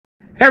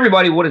Hey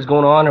everybody, what is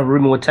going on? I'm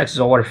Ruben with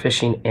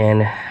TexasAllWaterFishing,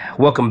 and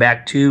welcome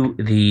back to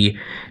the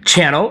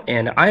channel.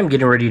 And I am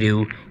getting ready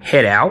to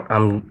head out.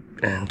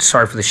 And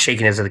sorry for the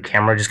shakiness of the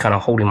camera, just kind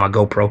of holding my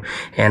GoPro.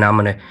 And I'm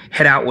gonna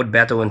head out with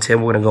Bethel and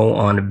Tim. We're gonna go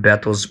on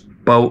Bethel's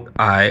boat.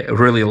 I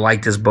really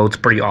like this boat. It's a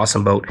pretty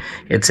awesome boat.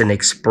 It's an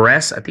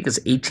Xpress. I think it's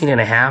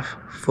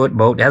 18.5-foot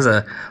boat. It has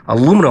a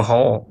aluminum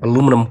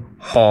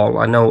hull.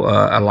 I know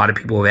a lot of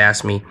people have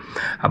asked me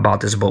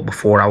about this boat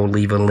before. I will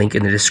leave a link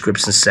in the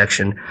description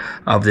section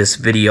of this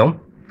video.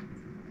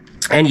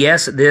 And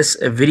yes, this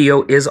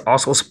video is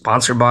also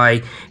sponsored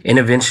by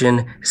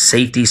Intervention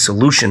Safety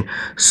Solution.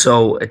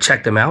 So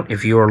check them out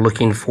if you are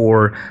looking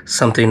for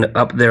something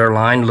up their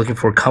line, looking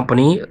for a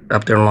company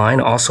up their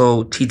line.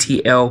 Also,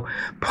 TTL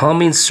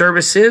Plumbing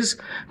Services.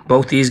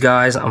 Both these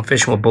guys, I'm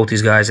fishing with both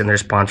these guys, and they're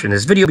sponsoring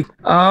this video.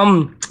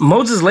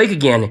 Moses Lake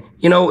again.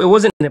 You know, it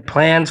wasn't in the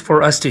plans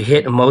for us to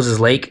hit Moses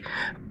Lake,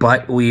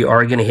 but we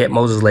are going to hit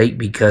Moses Lake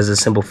because of the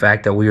simple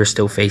fact that we are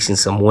still facing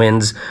some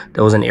winds.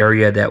 There was an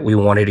area that we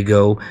wanted to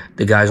go.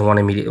 The guys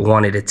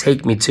wanted to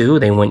take me to.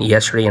 They went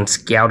yesterday and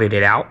scouted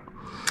it out,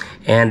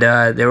 and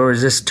there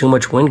was just too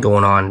much wind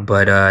going on.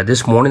 But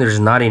this morning there's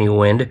not any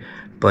wind,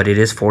 but it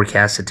is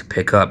forecasted to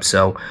pick up.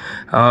 So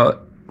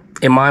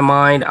in my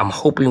mind, I'm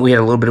hoping we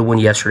had a little bit of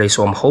wind yesterday,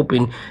 so I'm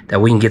hoping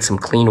that we can get some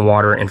clean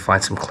water and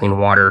find some clean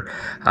water.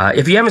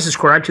 If you haven't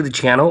subscribed to the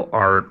channel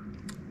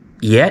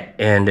yet,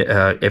 and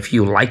if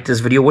you like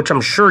this video, which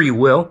I'm sure you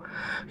will,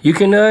 you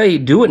can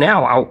do it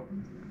now.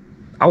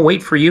 I'll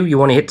wait for you. You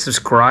want to hit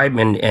subscribe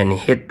and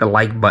hit the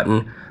like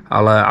button.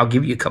 I'll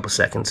give you a couple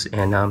seconds,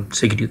 and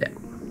so you can do that.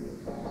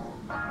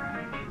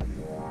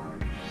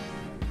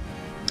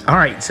 All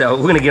right, so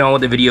we're gonna get on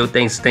with the video.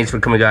 Thanks for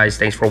coming, guys.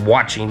 Thanks for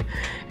watching,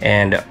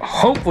 and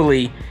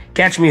hopefully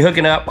catch me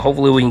hooking up.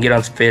 Hopefully we can get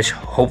on some fish.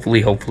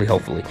 Hopefully.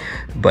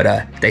 But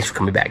thanks for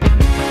coming back.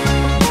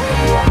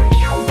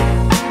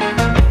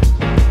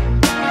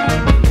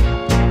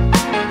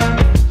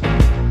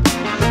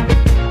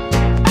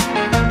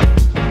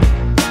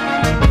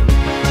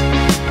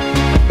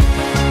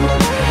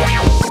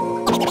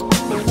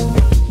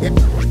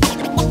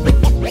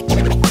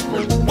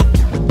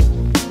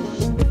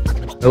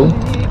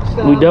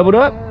 We doubled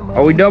up?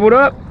 Are we doubled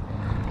up?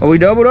 Are we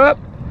doubled up?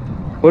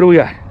 What do we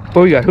got?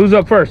 What we got? Who's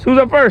up first? Who's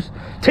up first?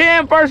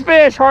 Tim, first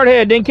fish,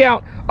 hardhead, didn't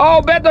count.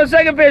 Oh, Bethel,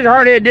 second fish,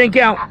 hardhead, didn't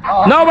count.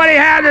 Nobody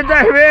has the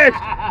second fish.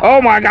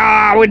 Oh my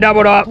God, we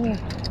doubled up.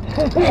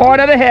 Hard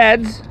of the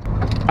heads.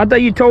 I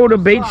thought you told a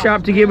bait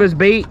shop to give us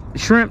bait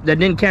shrimp that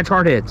didn't catch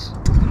hardheads.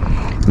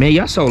 Man,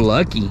 y'all so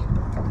lucky.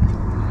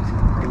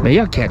 Man,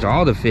 y'all catch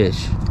all the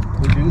fish.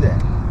 We do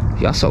that.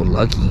 Y'all so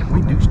lucky.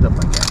 We do stuff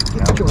like that.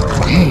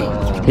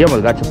 Dang, he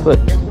almost got your foot.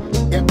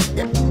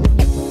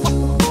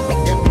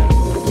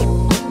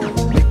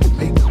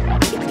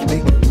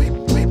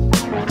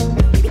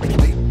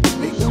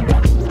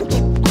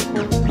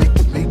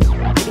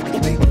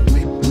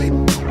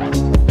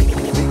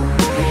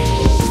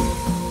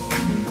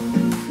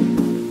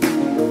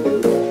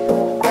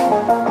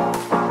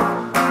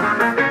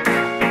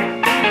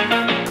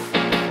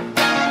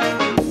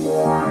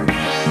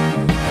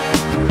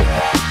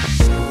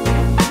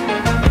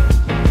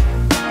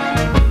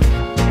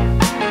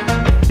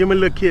 Give him a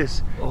little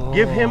kiss. Oh.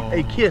 Give him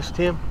a kiss,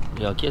 Tim.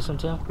 You gonna kiss him,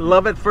 Tim?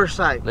 Love at first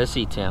sight. Let's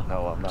see, Tim.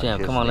 No, I'm not.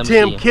 Tim, come on, let me see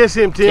Tim, kiss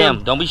him, Tim.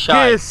 Tim, don't be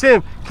shy. Kiss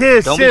him.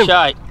 Kiss him. Don't be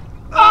shy.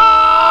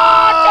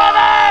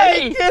 Oh,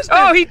 Timmy! He kissed him.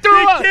 Oh, he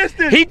threw up.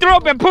 He threw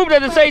up and pooped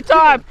at the same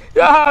time.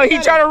 Oh, he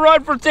tried to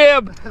run for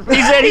Tim.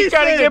 He said he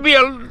tried to give me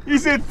a... He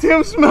said,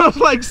 Tim smells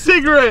like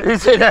cigarette. He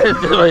said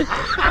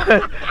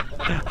that.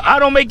 I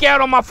don't make out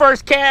on my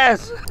first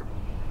cast.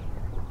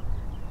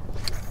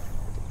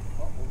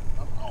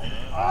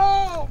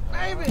 Oh,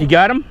 baby. You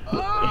got him?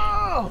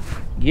 Oh.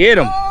 Get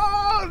him.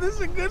 Oh, this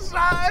is a good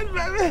size,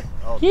 baby.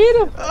 Get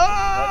him.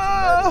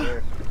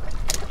 Oh.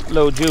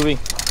 Little Juvie.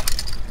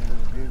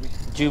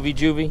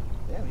 Juvie.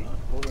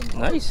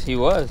 Nice, he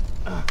was.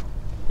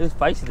 He was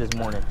feisty this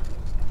morning.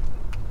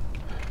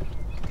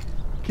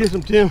 Kiss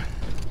him, Tim.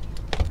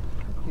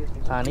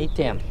 Tiny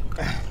Tim.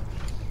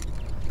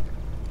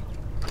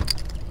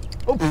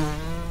 Oh.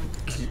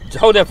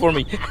 Hold that for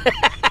me.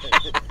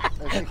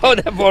 Hold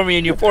that for me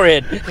in your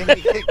forehead.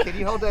 Can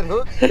you hold that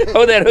hook?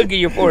 Hold that hook in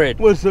your forehead.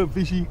 What's up,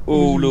 fishy?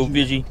 Oh, little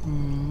fishy.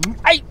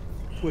 Hey.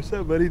 What's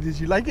up, buddy? Did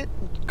you like it?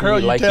 Girl,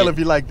 you like tell it? If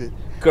you liked it.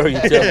 Girl, you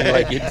tell me you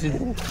like it.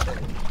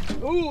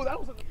 Ooh, that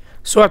was a...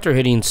 So after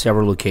hitting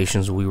several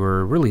locations, we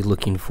were really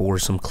looking for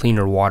some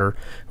cleaner water.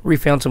 We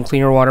found some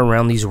cleaner water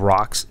around these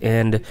rocks,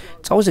 and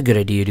it's always a good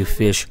idea to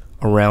fish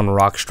around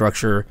rock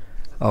structure.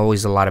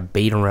 Always a lot of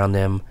bait around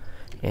them,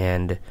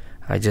 and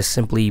I just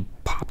simply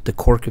popped the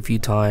cork a few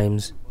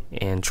times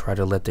and try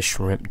to let the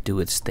shrimp do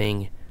its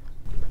thing.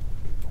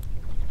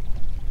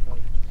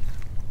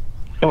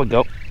 There we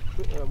go.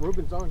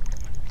 Ruben's on.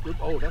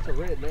 Oh, that's a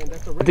red, man.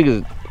 That's a red. I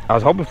think I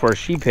was hoping for a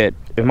sheephead.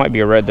 It might be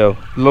a red though.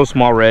 A little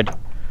small red.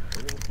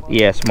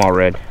 Yeah, small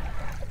red.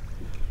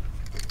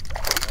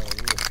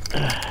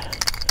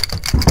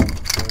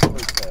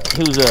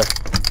 He was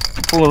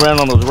fooling around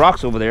on those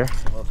rocks over there.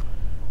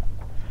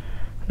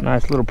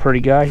 Nice little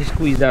pretty guy. He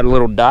squeezed out a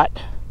little dot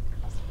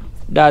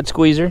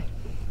squeezer.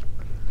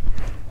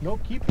 No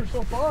keepers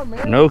so far,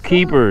 man. No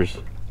keepers.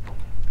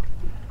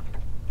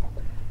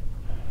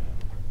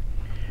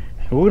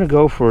 We're gonna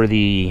go for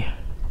the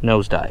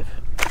nosedive.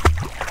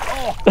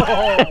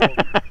 Oh,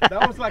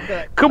 that was like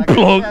a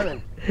Kaplunk.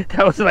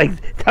 Like a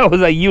that was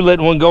like you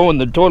letting one go in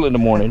the toilet in the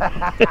morning.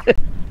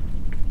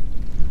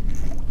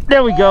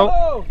 There we go.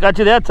 Oh. Got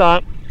you that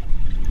time.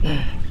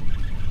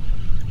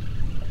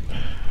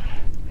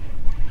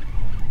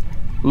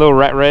 Little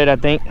rat red, I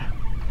think.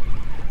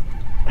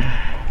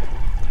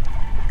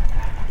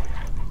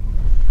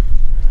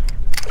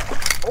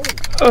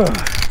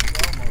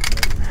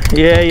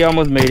 Yeah, you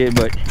almost made it,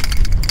 but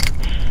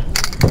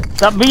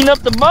stop beating up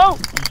the boat.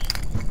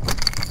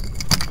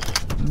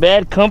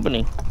 Bad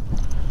company.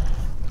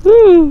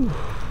 Woo.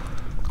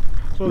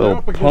 So they're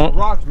up against the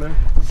rocks, man.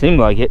 Seemed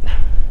like it.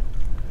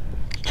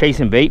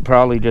 Chasing bait,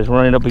 probably just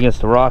running up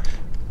against the rocks.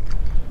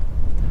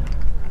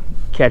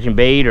 Catching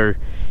bait or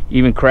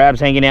even crabs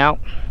hanging out.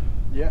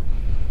 Yeah.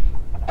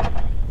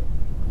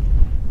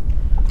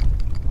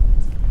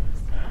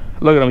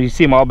 Look at them. You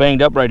see them all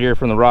banged up right here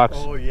from the rocks.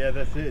 Oh, yeah,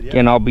 that's it. Yeah.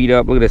 Getting all beat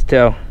up. Look at his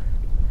tail.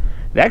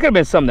 That could have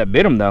been something that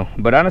bit him, though.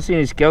 But I don't see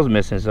any scales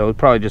missing, so it's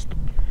probably just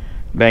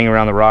banging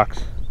around the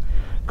rocks.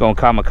 Going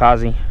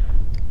kamikaze.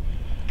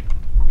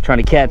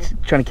 Trying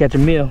to catch a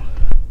meal.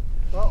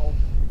 Uh-oh.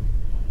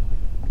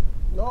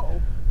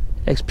 Uh-oh.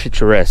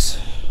 Xpress.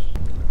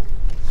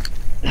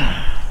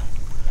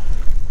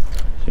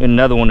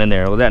 Another one in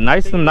there. Well, that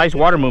nice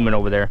water movement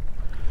over there.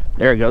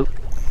 There it goes.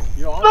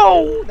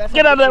 No!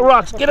 Get out of that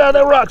rocks! Get out of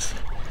that rocks!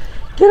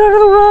 Get out of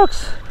the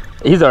rocks!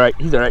 He's alright.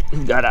 He's alright.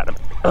 He got out of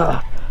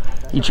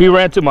it. He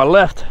ran to my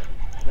left.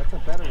 That's a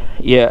better one.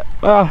 Yeah.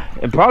 Well,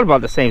 and probably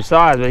about the same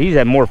size, but he's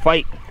had more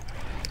fight.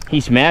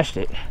 He smashed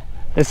it.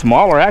 It's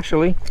smaller,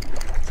 actually.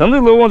 Some of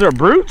the little ones are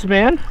brutes,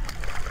 man.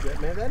 Yeah,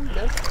 man,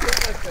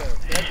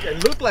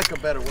 that looked like a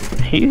better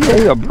one. He's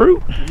a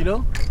brute. You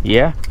know?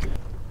 Yeah.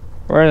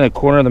 Right in the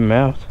corner of the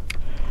mouth.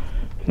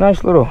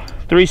 Nice little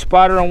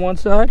 3-spotter on one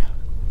side.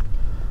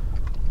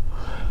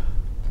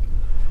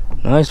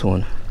 Nice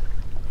one.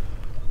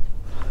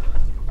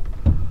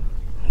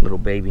 Little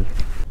baby.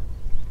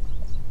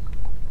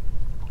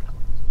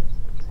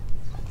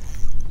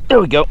 There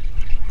we go.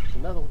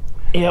 Another one.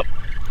 Yep.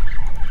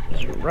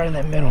 It's right in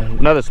that middle.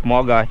 Another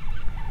small guy.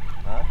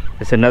 Huh?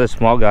 It's another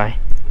small guy.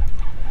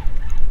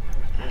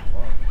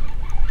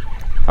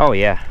 Oh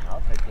yeah.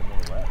 I'll take them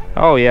little rat, man.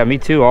 Oh yeah, me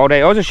too, all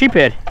day. Oh, it's a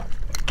sheephead.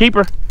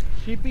 Keeper.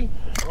 Sheepy?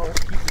 Oh, let's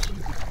keep the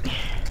sheepy.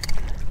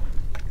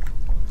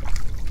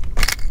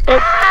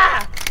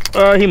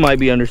 He might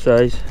be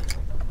undersized.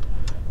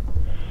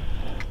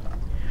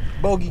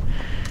 Bogey.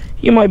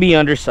 You might be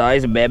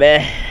undersized,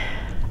 baby.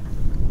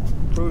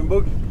 Proving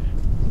bogey.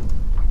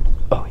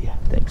 Oh yeah,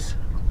 thanks.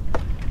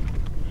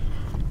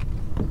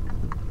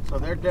 So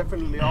they're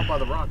definitely all by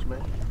the rocks,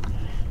 man.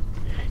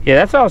 Yeah,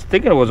 that's what I was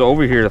thinking. It was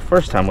over here the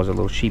first time. Was a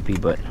little sheepy,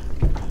 but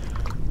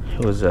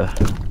it was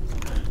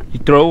you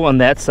throw on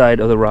that side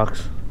of the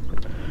rocks.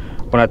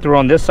 When I throw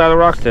on this side of the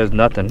rocks, there's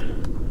nothing.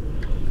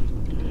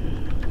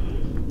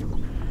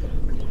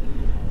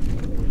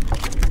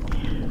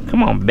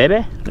 Come on,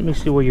 baby. Let me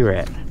see where you're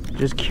at.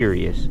 Just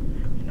curious.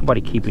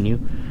 Nobody keeping you.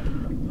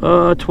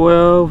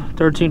 12,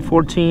 13,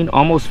 14,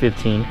 almost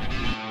 15.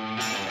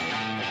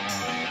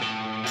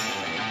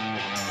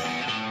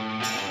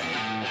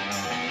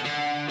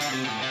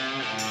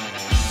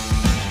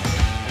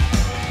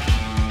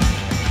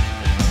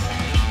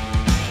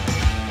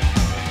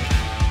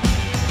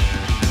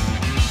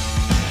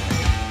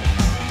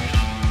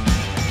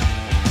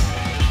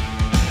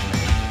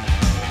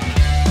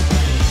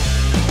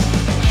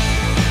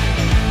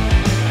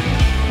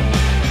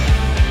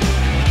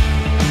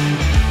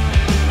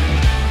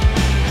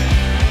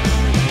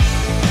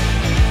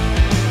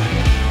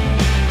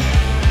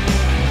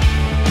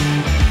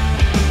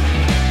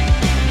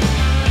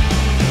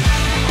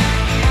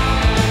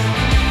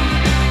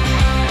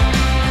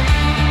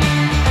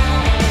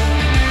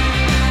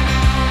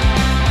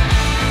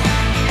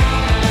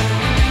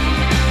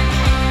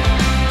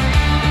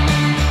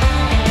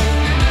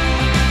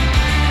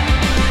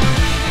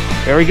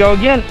 There we go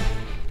again.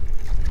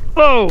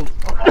 Whoa!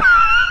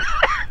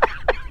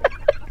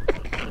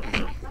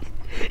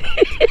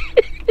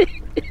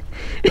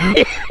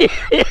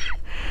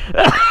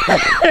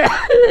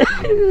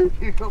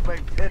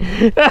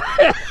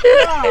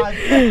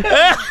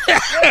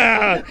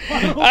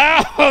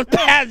 Oh,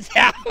 that's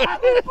out.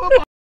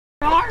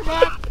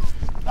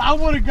 I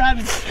would have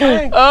gotten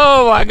spanked.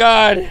 Oh my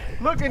God.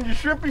 Look, and your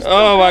shrimp is still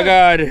Oh my good.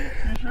 God.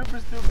 Your shrimp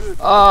is still good.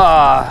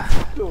 Ah.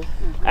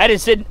 I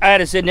had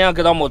to sit down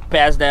because I almost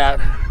passed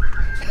out.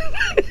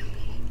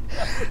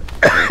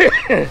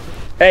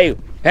 hey,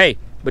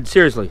 but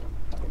seriously,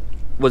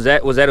 was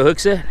that a hook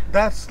set?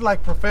 That's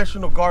like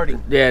professional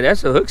guarding. Yeah,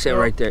 that's a hook set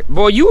right there.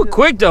 Boy, you were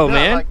quick though, Yeah,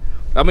 man. like,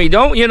 I mean,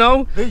 don't you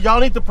know? y'all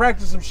need to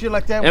practice some shit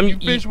like that when you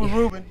fish with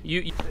Ruben.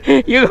 You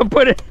can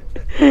put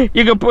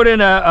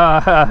in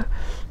a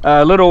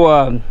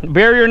little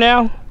barrier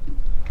now.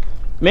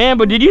 Man,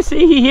 but did you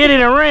see he hit it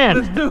and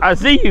ran? I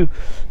see you.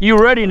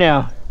 You ready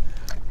now.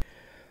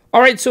 All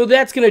right, so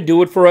that's going to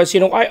do it for us. You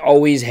know, I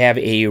always have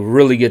a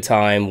really good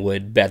time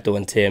with Beto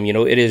and Tim. You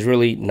know, it is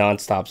really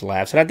nonstop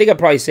laughs. And I think I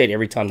probably say it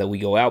every time that we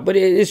go out, but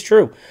it is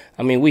true.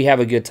 I mean, we have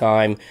a good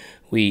time.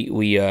 We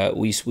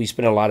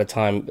spend a lot of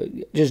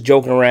time just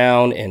joking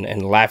around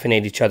and laughing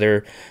at each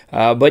other.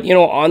 But, you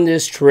know, on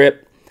this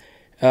trip,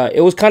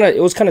 it was kind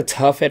of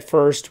tough at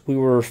first. We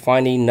were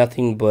finding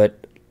nothing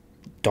but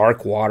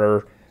dark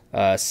water,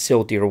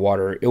 siltier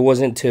water. It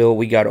wasn't until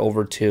we got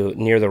over to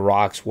near the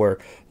rocks where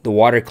the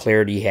water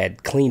clarity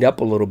had cleaned up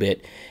a little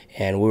bit,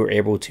 and we were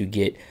able to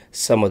get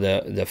some of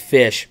the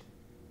fish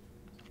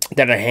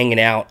that are hanging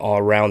out all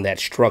around that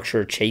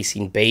structure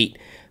chasing bait.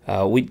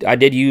 I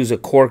did use a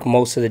cork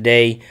most of the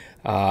day,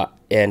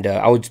 and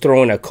I was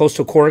throwing a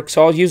coastal cork,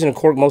 so I was using a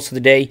cork most of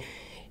the day,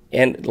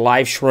 and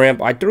live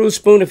shrimp. I threw a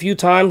spoon a few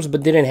times,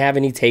 but didn't have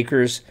any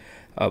takers.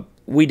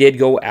 We did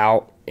go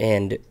out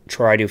and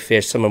try to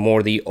fish some more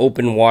of the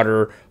open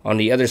water on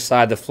the other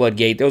side of the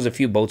floodgate. There was a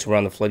few boats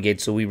around the floodgate,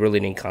 so we really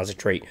didn't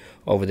concentrate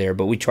over there,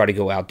 but we tried to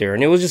go out there,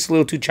 and it was just a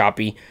little too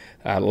choppy.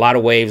 A lot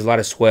of waves, a lot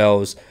of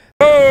swells.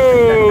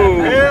 Oh!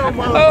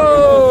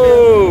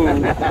 Oh!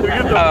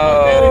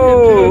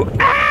 Oh!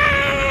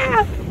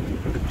 Ah!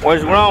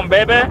 What's wrong,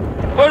 baby?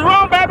 What's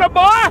wrong, baby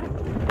boy?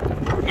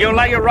 You don't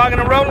like it rocking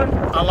and rolling?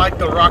 I like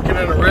the rocking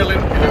and the reeling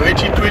and the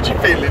itchy twitchy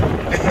feeling.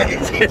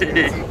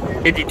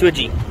 Itchy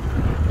twitchy.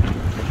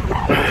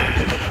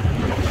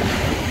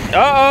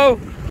 Uh-oh.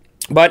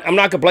 But I'm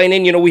not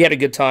complaining. You know, we had a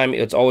good time.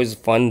 It's always a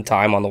fun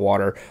time on the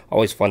water.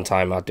 Always fun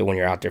time out there when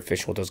you're out there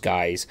fishing with those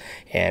guys.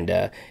 And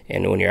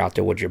when you're out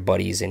there with your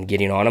buddies and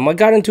getting on them. I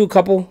got into a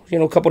couple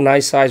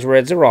nice size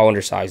reds. They were all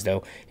undersized,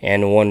 though.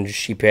 And one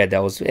sheephead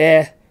that was,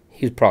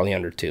 he was probably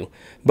under 2.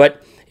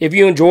 But if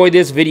you enjoyed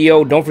this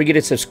video, don't forget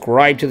to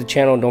subscribe to the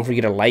channel. Don't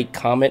forget to like,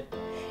 comment,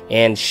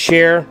 and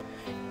share.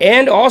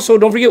 And also,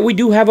 don't forget, we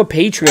do have a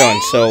Patreon.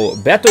 So,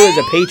 Beto is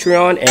a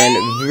Patreon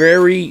and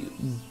very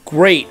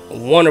great,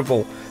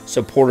 wonderful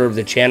supporter of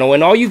the channel.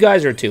 And all you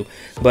guys are too.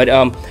 But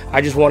I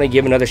just want to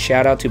give another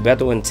shout out to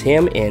Beto and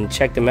Tim and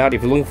check them out.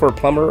 If you're looking for a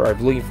plumber or if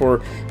you're looking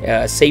for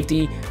a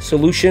safety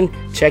solution,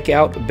 check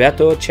out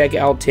Beto, check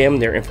out Tim.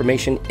 Their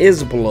information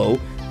is below.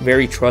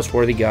 Very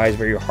trustworthy guys,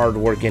 very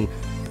hardworking,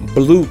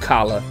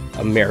 blue-collar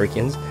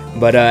Americans.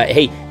 But,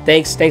 hey,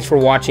 thanks for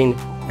watching.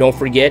 Don't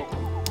forget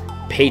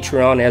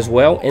Patreon as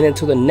well, and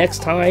until next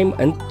time,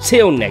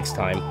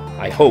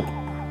 I hope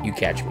you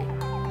catch me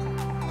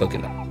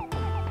hooking up.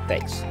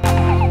 Thanks.